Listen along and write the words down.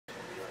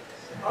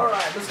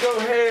Alright, let's go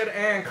ahead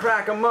and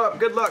crack them up.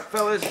 Good luck,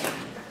 fellas.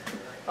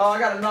 Oh, I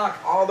gotta knock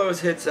all those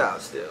hits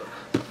out still.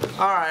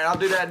 Alright, I'll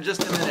do that in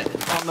just a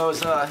minute on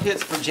those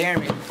hits for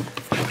Jeremy.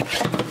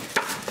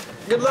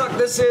 Good luck.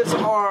 This is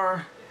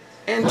our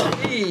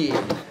NT.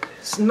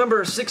 It's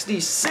number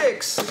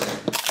 66.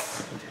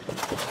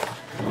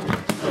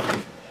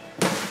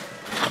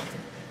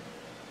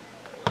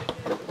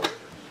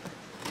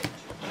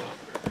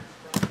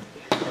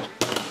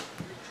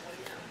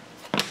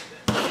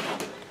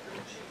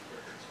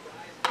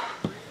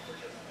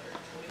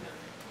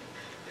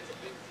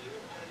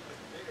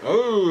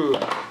 Ooh,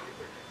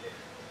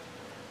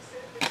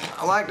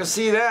 I like to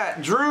see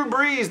that. Drew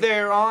Brees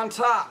there on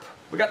top.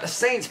 We got the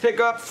Saints pick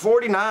up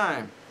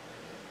 49.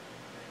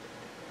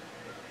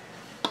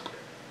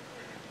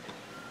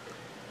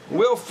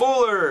 Will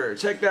Fuller,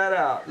 check that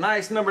out.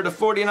 Nice number to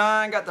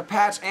 49. Got the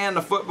patch and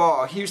the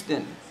football.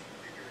 Houston.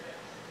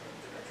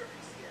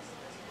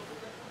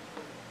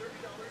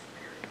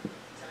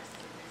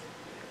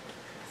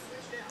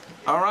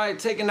 All right,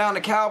 taking down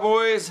the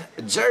Cowboys.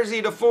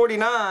 Jersey to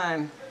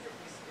 49.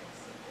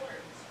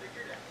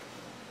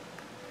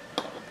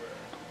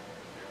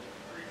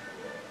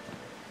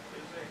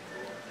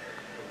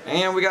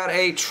 And we got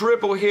a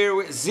triple here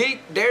with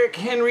Zeke, Derrick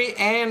Henry,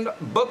 and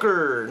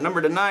Booker, number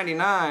to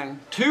 99.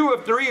 2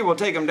 of 3 will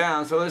take them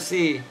down. So let's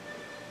see.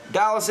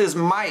 Dallas is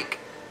Mike.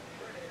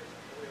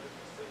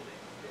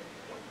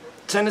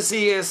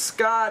 Tennessee is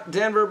Scott.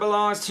 Denver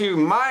belongs to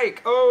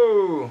Mike.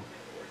 Oh,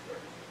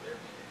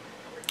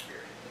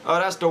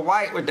 that's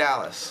Dwight with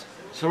Dallas.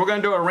 So we're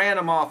going to do a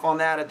random off on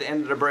that at the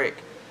end of the break.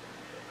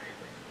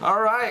 All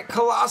right,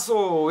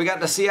 Colossal. We got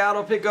the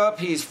Seattle pickup.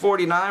 He's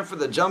 49 for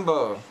the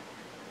jumbo.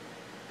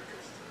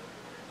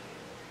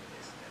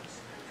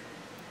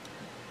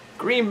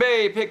 Green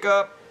Bay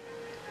pickup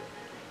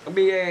will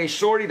be a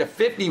shorty to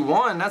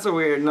 51. That's a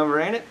weird number,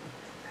 ain't it?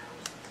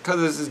 Because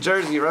this is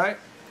Jersey, right?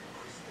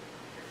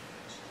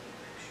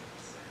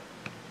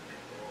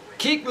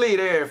 Kuechly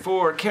there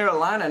for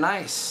Carolina.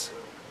 Nice.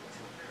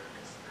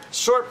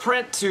 Short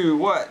print to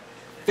what?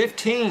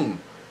 15.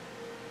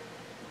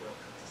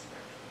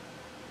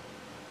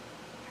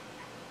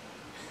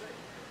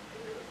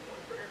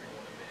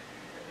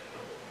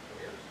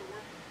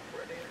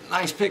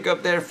 Nice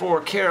pickup there for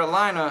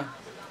Carolina.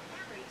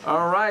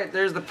 Alright,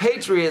 there's the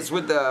Patriots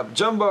with the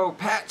jumbo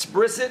patch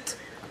Brissett.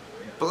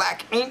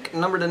 Black ink,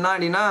 number to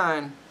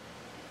 99.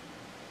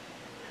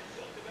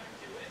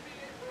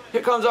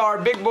 Here comes our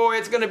big boy.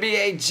 It's going to be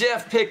a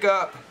Jeff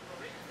pickup.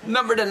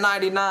 Number to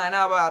 99.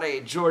 How about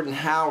a Jordan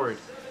Howard?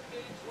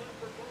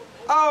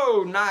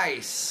 Oh,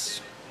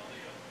 nice.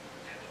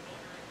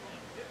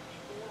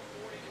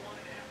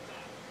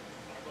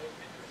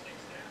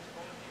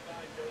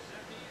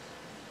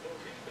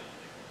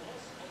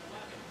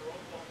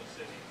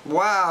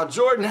 Wow,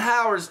 Jordan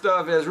Howard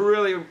stuff has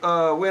really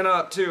went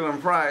up too in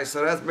price,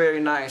 so that's very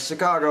nice.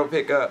 Chicago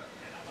pickup.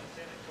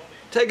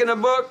 Taking a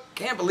book.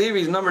 Can't believe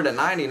he's numbered to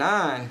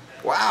 99.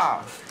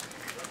 Wow.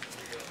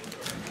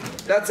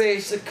 That's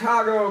a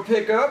Chicago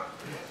pickup.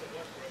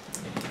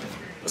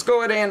 Let's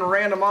go ahead and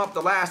random off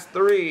the last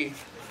 3.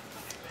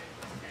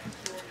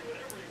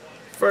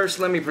 First,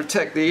 let me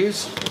protect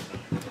these.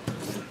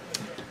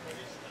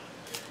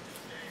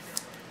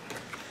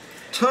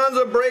 Tons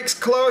of breaks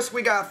close.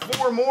 We got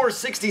 4 more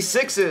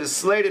 66s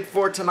slated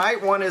for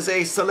tonight. One is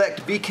a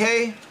Select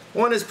BK.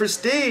 One is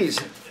Prestige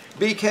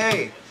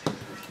BK.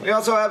 We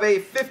also have a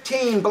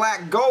 15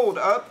 Black Gold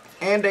up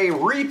and a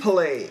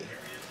Replay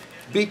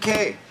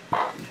BK.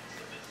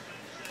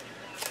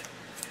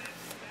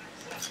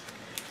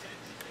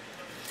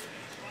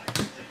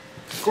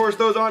 Of course,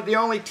 those aren't the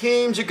only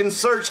teams. You can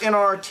search in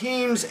our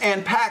Teams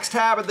and Packs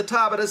tab at the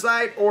top of the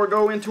site, or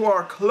go into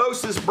our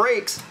Closest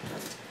Breaks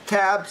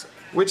tabs,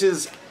 which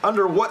is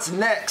under What's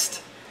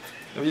Next.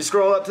 If you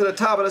scroll up to the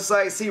top of the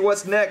site, see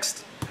What's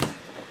Next.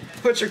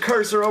 Put your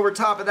cursor over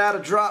top of that, a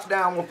drop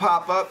down will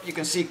pop up. You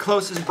can see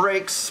Closest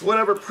Breaks,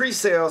 whatever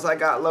pre-sales I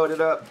got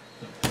loaded up,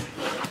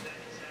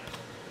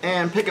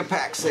 and Pick a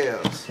Pack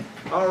sales.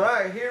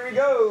 Alright, here we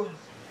go.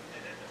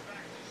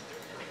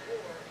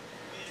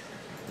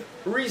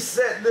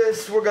 Reset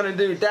this. We're going to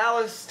do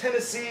Dallas,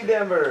 Tennessee,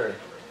 Denver.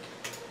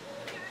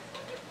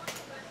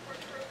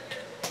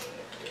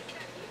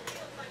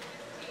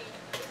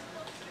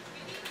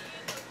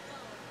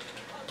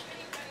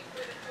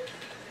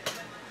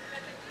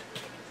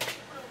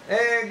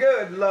 And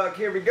good luck.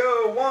 Here we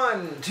go.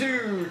 1,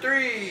 2,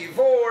 3,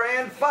 4,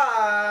 and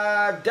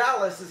 5.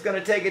 Dallas is going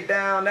to take it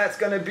down. That's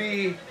going to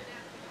be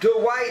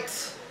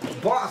Dwight.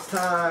 Boss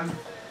time.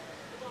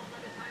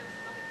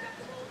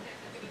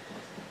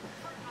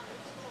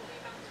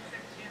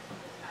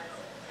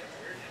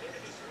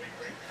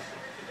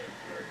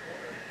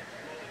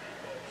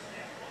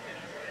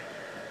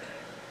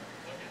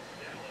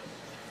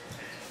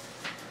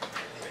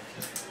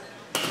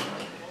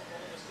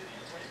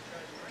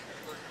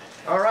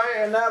 Alright,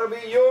 and that'll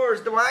be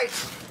yours, Dwight.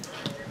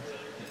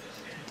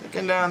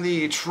 Taking down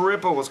the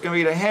triple. It's going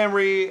to be the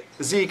Henry,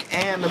 Zeke,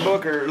 and the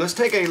Booker. Let's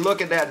take a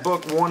look at that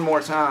book one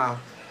more time.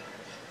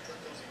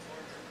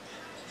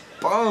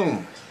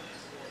 Boom.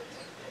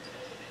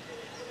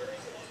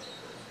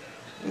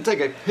 Let me take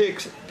a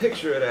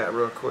picture of that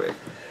real quick.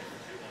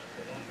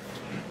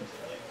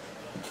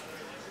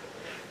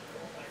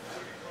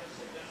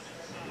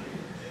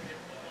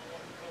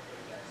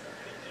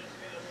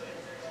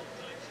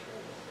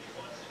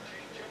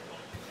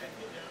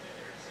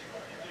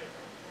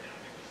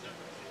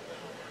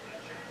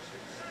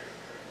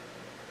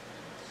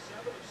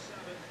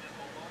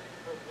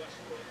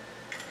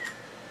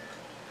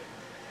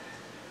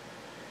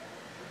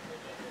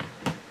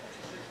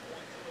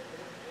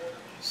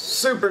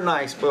 Super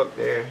nice book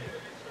there.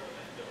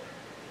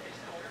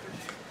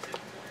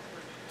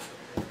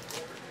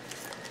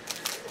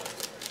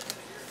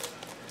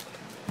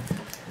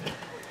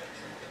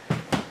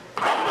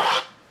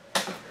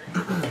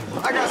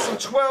 I got some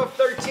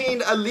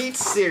 12-13 Elite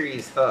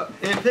series up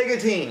in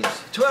Picatinny's.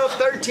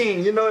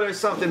 12-13, you know there's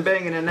something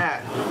banging in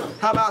that.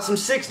 How about some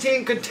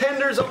 16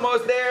 Contenders,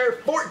 almost there.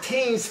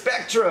 14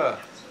 Spectra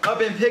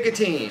up in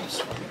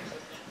Picatinny's.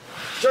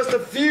 Just a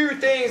few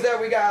things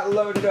that we got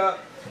loaded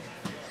up.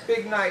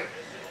 Big night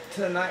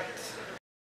tonight.